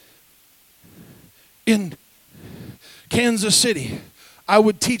 In Kansas City, I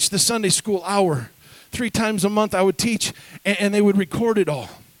would teach the Sunday school hour. 3 times a month I would teach, and they would record it all.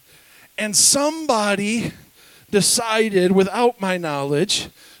 And somebody decided, without my knowledge,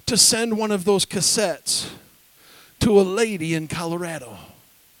 to send one of those cassettes to a lady in Colorado.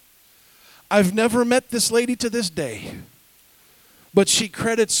 I've never met this lady to this day. But she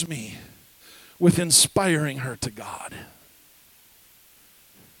credits me with inspiring her to God.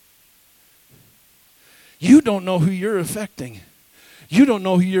 You don't know who you're affecting. You don't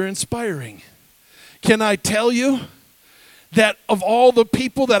know who you're inspiring. Can I tell you that of all the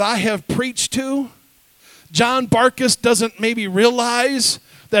people that I have preached to, John Barkus doesn't maybe realize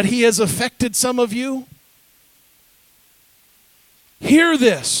that he has affected some of you? Hear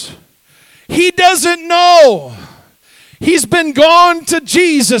this. He doesn't know. He's been gone to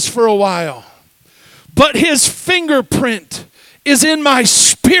Jesus for a while, but his fingerprint is in my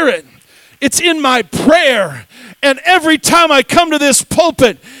spirit. It's in my prayer. And every time I come to this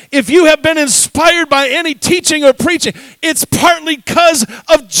pulpit, if you have been inspired by any teaching or preaching, it's partly because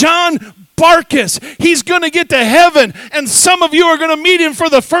of John Barkus. He's going to get to heaven, and some of you are going to meet him for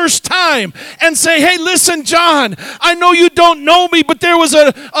the first time and say, hey, listen, John, I know you don't know me, but there was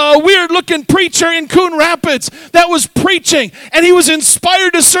a weird-looking preacher in Coon Rapids that was preaching, and he was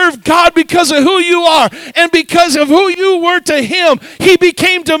inspired to serve God because of who you are, and because of who you were to him, he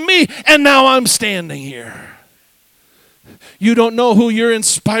became to me, and now I'm standing here. You don't know who you're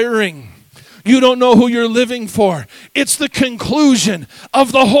inspiring. You don't know who you're living for. It's the conclusion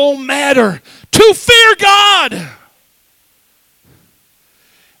of the whole matter. To fear God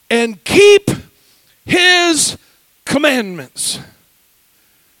and keep his commandments.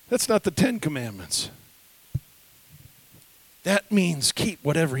 That's not the 10 commandments. That means keep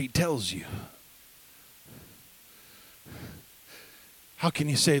whatever he tells you. How can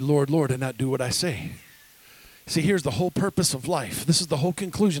you say, Lord, Lord, and not do what I say? See, here's the whole purpose of life. This is the whole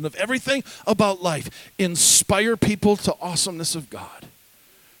conclusion of everything about life. Inspire people to awesomeness of God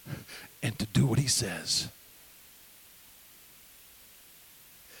and to do what he says.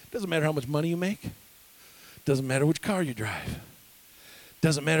 Doesn't matter how much money you make. Doesn't matter which car you drive.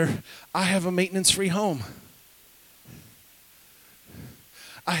 Doesn't matter. I have a maintenance-free home.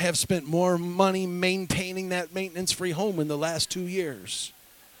 I have spent more money maintaining that maintenance-free home in the last 2 years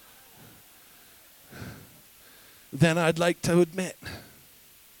than I'd like to admit.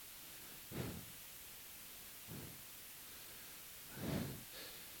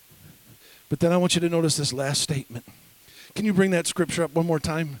 But then I want you to notice this last statement. Can you bring that scripture up one more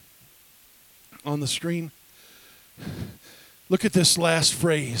time on the screen? Look at this last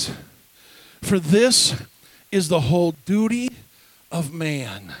phrase. For this is the whole duty of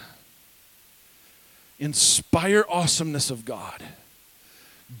man. Inspire awesomeness of God.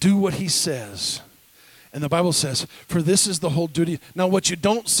 Do what he says. And the Bible says, for this is the whole duty. Now, what you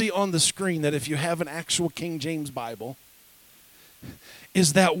don't see on the screen, that if you have an actual King James Bible,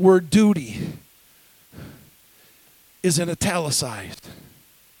 is that word duty is in italicized,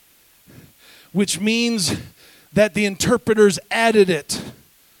 which means that the interpreters added it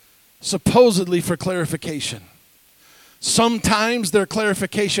supposedly for clarification. Sometimes their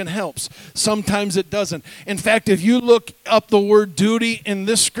clarification helps. Sometimes it doesn't. In fact, if you look up the word duty in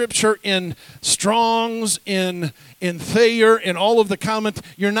this scripture in Strong's, in Thayer, in all of the comments,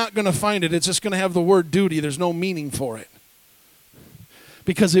 you're not going to find it. It's just going to have the word duty. There's no meaning for it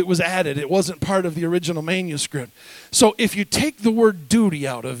because it was added. It wasn't part of the original manuscript. So if you take the word duty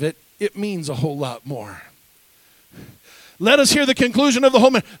out of it, it means a whole lot more. Let us hear the conclusion of the whole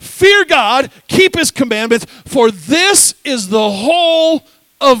matter. Fear God, keep his commandments, for this is the whole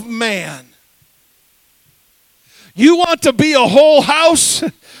of man. You want to be a whole house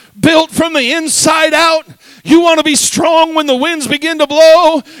built from the inside out? You want to be strong when the winds begin to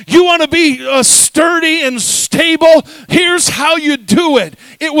blow? You want to be sturdy and stable? Here's how you do it.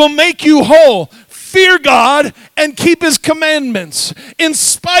 It will make you whole. Fear God and keep his commandments.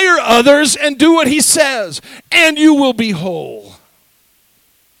 Inspire others and do what he says, and you will be whole.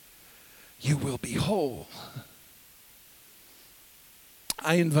 you will be whole.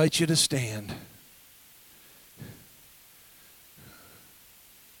 I invite you to stand.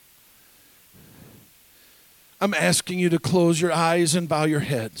 I'm asking you to close your eyes and bow your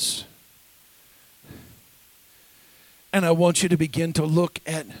heads. And I want you to begin to look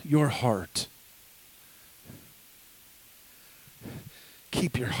at your heart.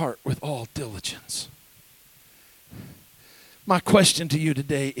 Keep your heart with all diligence. My question to you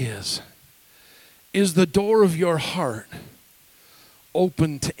today is the door of your heart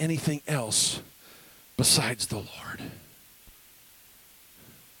open to anything else besides the Lord?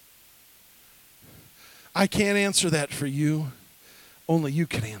 I can't answer that for you. Only you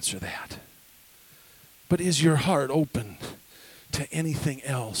can answer that. But is your heart open to anything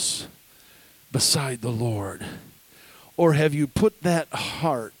else beside the Lord? Or have you put that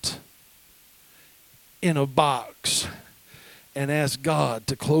heart in a box and asked God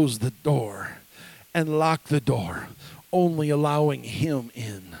to close the door and lock the door, only allowing Him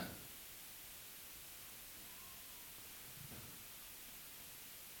in?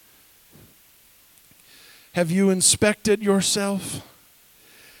 Have you inspected yourself?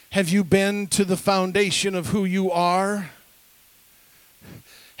 Have you been to the foundation of who you are?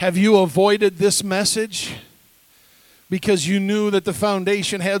 Have you avoided this message because you knew that the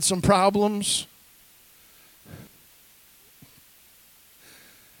foundation had some problems?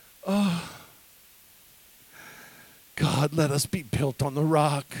 Oh, God, let us be built on the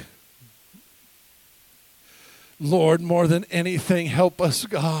rock. Lord, more than anything, help us,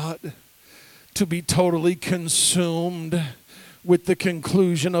 God, to be totally consumed with the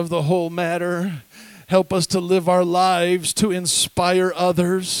conclusion of the whole matter. Help us to live our lives to inspire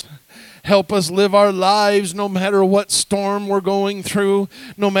others. Help us live our lives no matter what storm we're going through,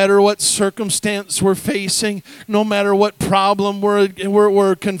 no matter what circumstance we're facing, no matter what problem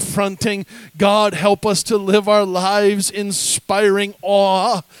we're confronting. God, help us to live our lives inspiring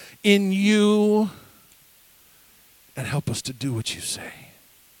awe in you, and help us to do what you say.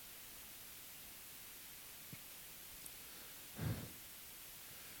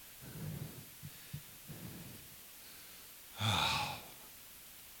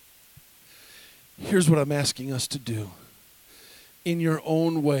 Here's what I'm asking us to do. In your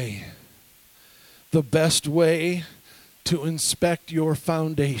own way, the best way to inspect your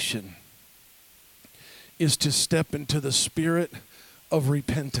foundation is to step into the spirit of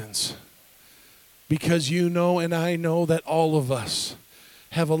repentance. Because you know and I know that all of us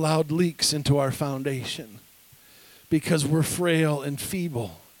have allowed leaks into our foundation because we're frail and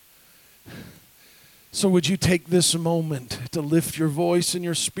feeble. So would you take this moment to lift your voice and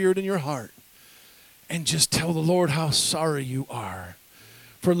your spirit and your heart and just tell the Lord how sorry you are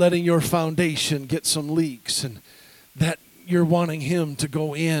for letting your foundation get some leaks, and that you're wanting Him to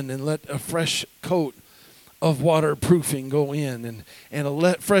go in and let a fresh coat of waterproofing go in, and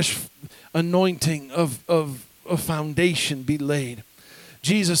a fresh anointing of a foundation be laid.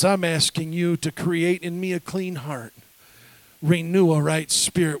 Jesus, I'm asking you to create in me a clean heart, renew a right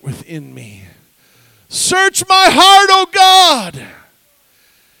spirit within me. Search my heart, O God.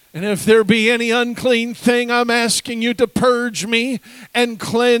 And if there be any unclean thing, I'm asking you to purge me and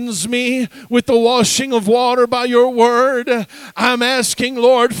cleanse me with the washing of water by your word. I'm asking,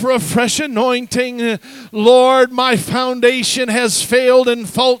 Lord, for a fresh anointing. Lord, my foundation has failed and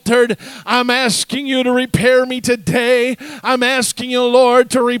faltered. I'm asking you to repair me today. I'm asking you, Lord,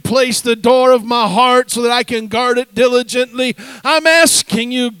 to replace the door of my heart so that I can guard it diligently. I'm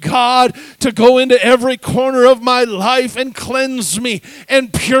asking you, God, to go into every corner of my life and cleanse me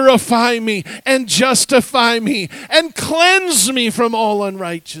and purify me and justify me and cleanse me from all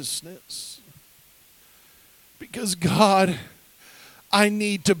unrighteousness. Because God, I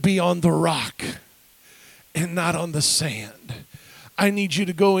need to be on the rock and not on the sand. I need you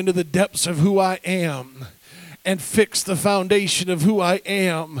to go into the depths of who I am and fix the foundation of who I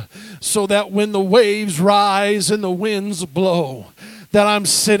am, so that when the waves rise and the winds blow, that I'm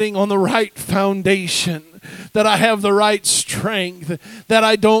sitting on the right foundation, that I have the right strength, that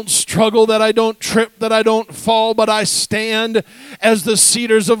I don't struggle, that I don't trip, that I don't fall, but I stand as the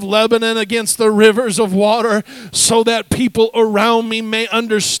cedars of Lebanon against the rivers of water, so that people around me may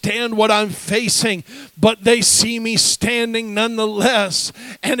understand what I'm facing, but they see me standing nonetheless,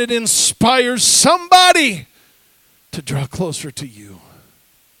 and it inspires somebody to draw closer to you.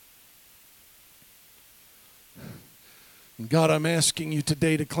 God, I'm asking you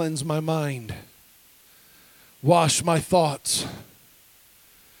today to cleanse my mind. Wash my thoughts.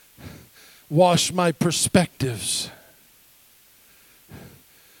 Wash my perspectives.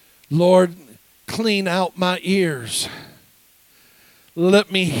 Lord, clean out my ears.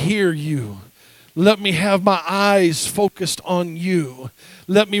 Let me hear you. Let me have my eyes focused on you.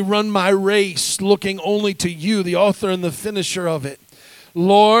 Let me run my race looking only to you, the author and the finisher of it.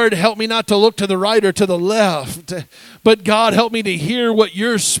 Lord, help me not to look to the right or to the left, but God, help me to hear what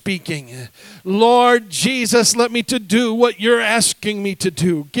you're speaking. Lord Jesus, let me to do what you're asking me to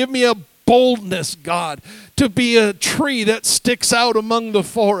do. Give me a boldness, God, to be a tree that sticks out among the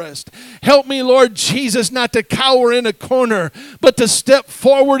forest. Help me, Lord Jesus, not to cower in a corner, but to step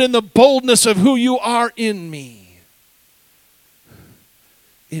forward in the boldness of who you are in me.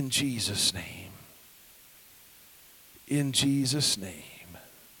 In Jesus' name. In Jesus' name.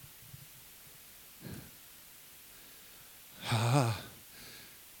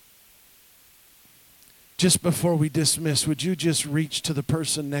 Just before we dismiss, would you just reach to the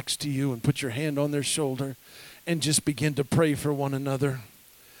person next to you and put your hand on their shoulder and just begin to pray for one another?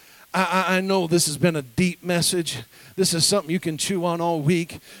 I know this has been a deep message. This is something you can chew on all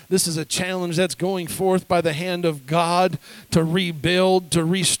week. This is a challenge that's going forth by the hand of God to rebuild, to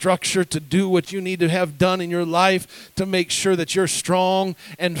restructure, to do what you need to have done in your life to make sure that you're strong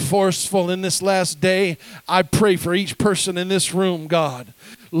and forceful in this last day. I pray for each person in this room, God.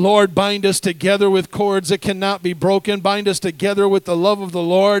 Lord, bind us together with cords that cannot be broken. Bind us together with the love of the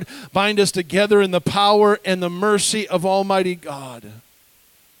Lord. Bind us together in the power and the mercy of Almighty God.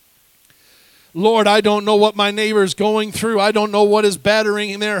 Lord, I don't know what my neighbor's going through. I don't know what is battering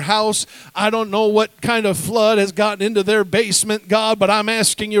in their house. I don't know what kind of flood has gotten into their basement, God, but I'm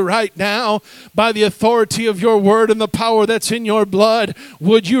asking you right now, by the authority of your word and the power that's in your blood,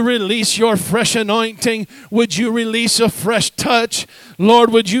 would you release your fresh anointing? Would you release a fresh touch?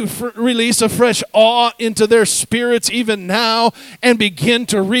 Lord, would you release a fresh awe into their spirits even now and begin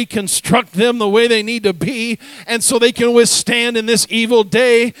to reconstruct them the way they need to be, and so they can withstand in this evil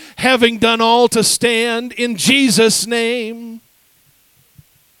day, having done all to stand, in Jesus' name.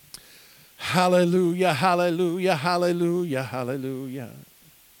 Hallelujah, hallelujah, hallelujah, hallelujah.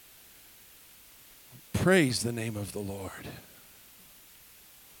 Praise the name of the Lord.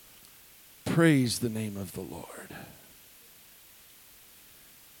 Praise the name of the Lord.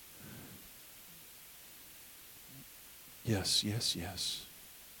 Yes, yes, yes.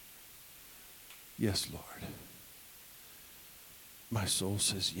 Yes, Lord. My soul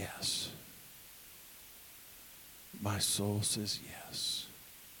says yes. My soul says yes.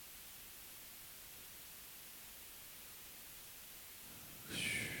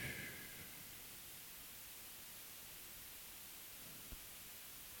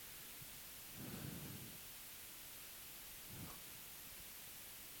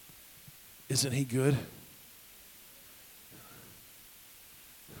 Isn't he good?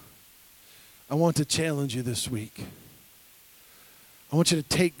 I want to challenge you this week. I want you to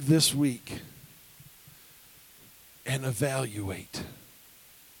take this week and evaluate.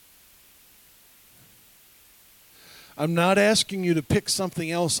 I'm not asking you to pick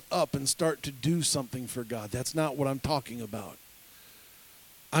something else up and start to do something for God. That's not what I'm talking about.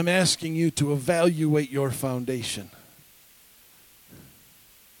 I'm asking you to evaluate your foundation.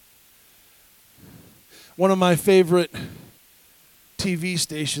 One of my favorite TV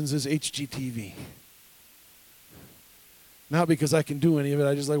stations is HGTV. Not because I can do any of it,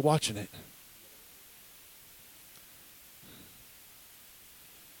 I just like watching it.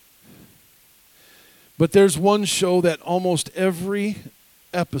 But there's one show that almost every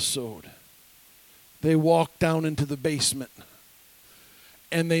episode, they walk down into the basement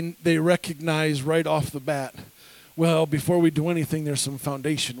and they recognize right off the bat, well, before we do anything, there's some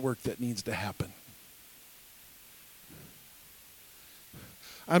foundation work that needs to happen.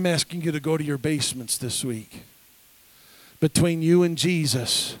 I'm asking you to go to your basements this week. Between you and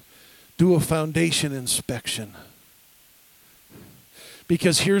Jesus, do a foundation inspection.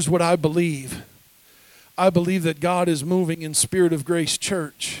 Because here's what I believe. I believe that God is moving in Spirit of Grace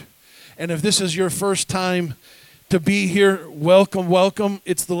Church. And if this is your first time to be here, welcome, welcome.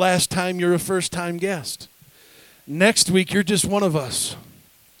 It's the last time you're a first-time guest. Next week, you're just one of us.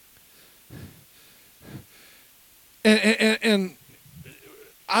 And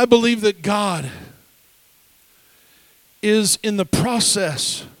I believe that God is in the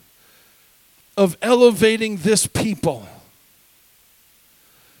process of elevating this people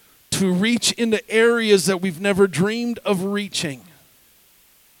to reach into areas that we've never dreamed of reaching.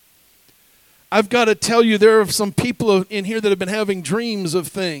 I've got to tell you, there are some people in here that have been having dreams of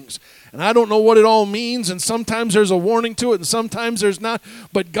things. And I don't know what it all means, and sometimes there's a warning to it, and sometimes there's not.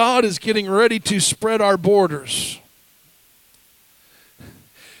 But God is getting ready to spread our borders.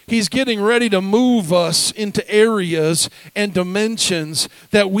 He's getting ready to move us into areas and dimensions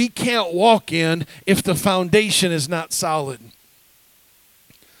that we can't walk in if the foundation is not solid.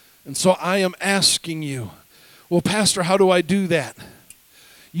 And so I am asking you, well, Pastor, how do I do that?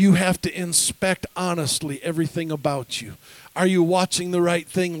 You have to inspect honestly everything about you. Are you watching the right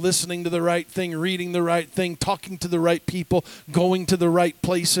thing, listening to the right thing, reading the right thing, talking to the right people, going to the right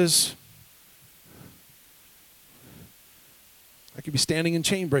places? I could be standing in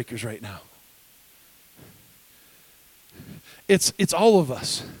chain breakers right now. It's all of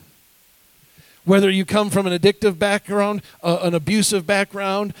us. Whether you come from an addictive background, an abusive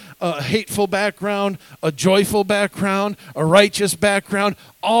background, a hateful background, a joyful background, a righteous background,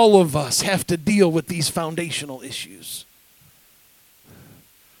 all of us have to deal with these foundational issues.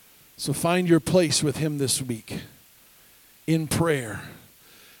 So find your place with Him this week in prayer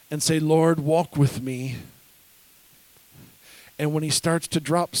and say, Lord, walk with me. And when He starts to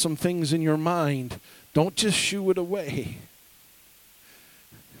drop some things in your mind, don't just shoo it away.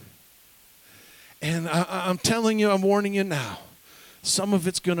 And I'm telling you, I'm warning you now, some of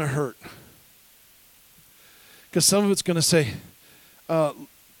it's going to hurt. Because some of it's going to say,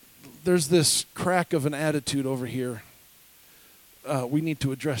 there's this crack of an attitude over here. We need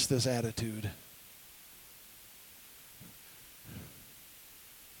to address this attitude.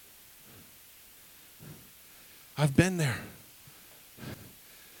 I've been there.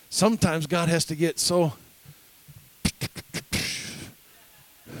 Sometimes God has to get so...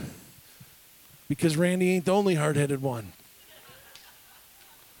 Because Randy ain't the only hard-headed one.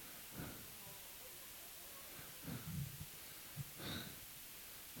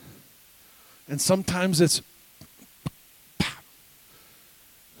 And sometimes it's...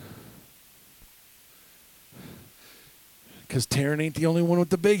 Because Taryn ain't the only one with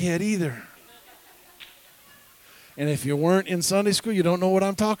the big head either. And if you weren't in Sunday school, you don't know what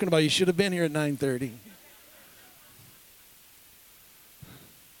I'm talking about. You should have been here at 9:30.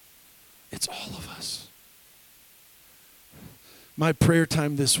 It's all of us. My prayer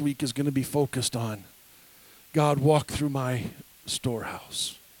time this week is going to be focused on, God, walk through my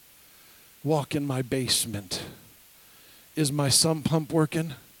storehouse. Walk in my basement. Is my sump pump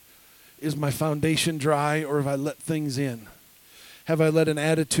working? Is my foundation dry, or have I let things in? Have I let an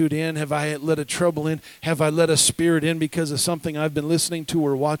attitude in? Have I let a trouble in? Have I let a spirit in because of something I've been listening to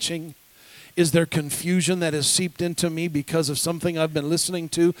or watching? Is there confusion that has seeped into me because of something I've been listening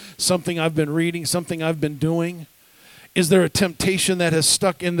to, something I've been reading, something I've been doing? Is there a temptation that has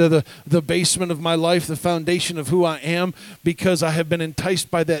stuck into the basement of my life, the foundation of who I am, because I have been enticed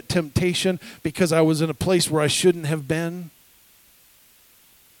by that temptation, because I was in a place where I shouldn't have been?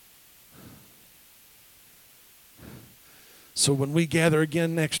 So when we gather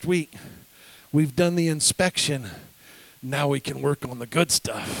again next week, we've done the inspection. Now we can work on the good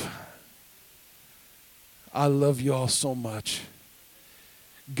stuff. I love you all so much.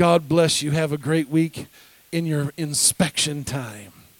 God bless you. Have a great week in your inspection time.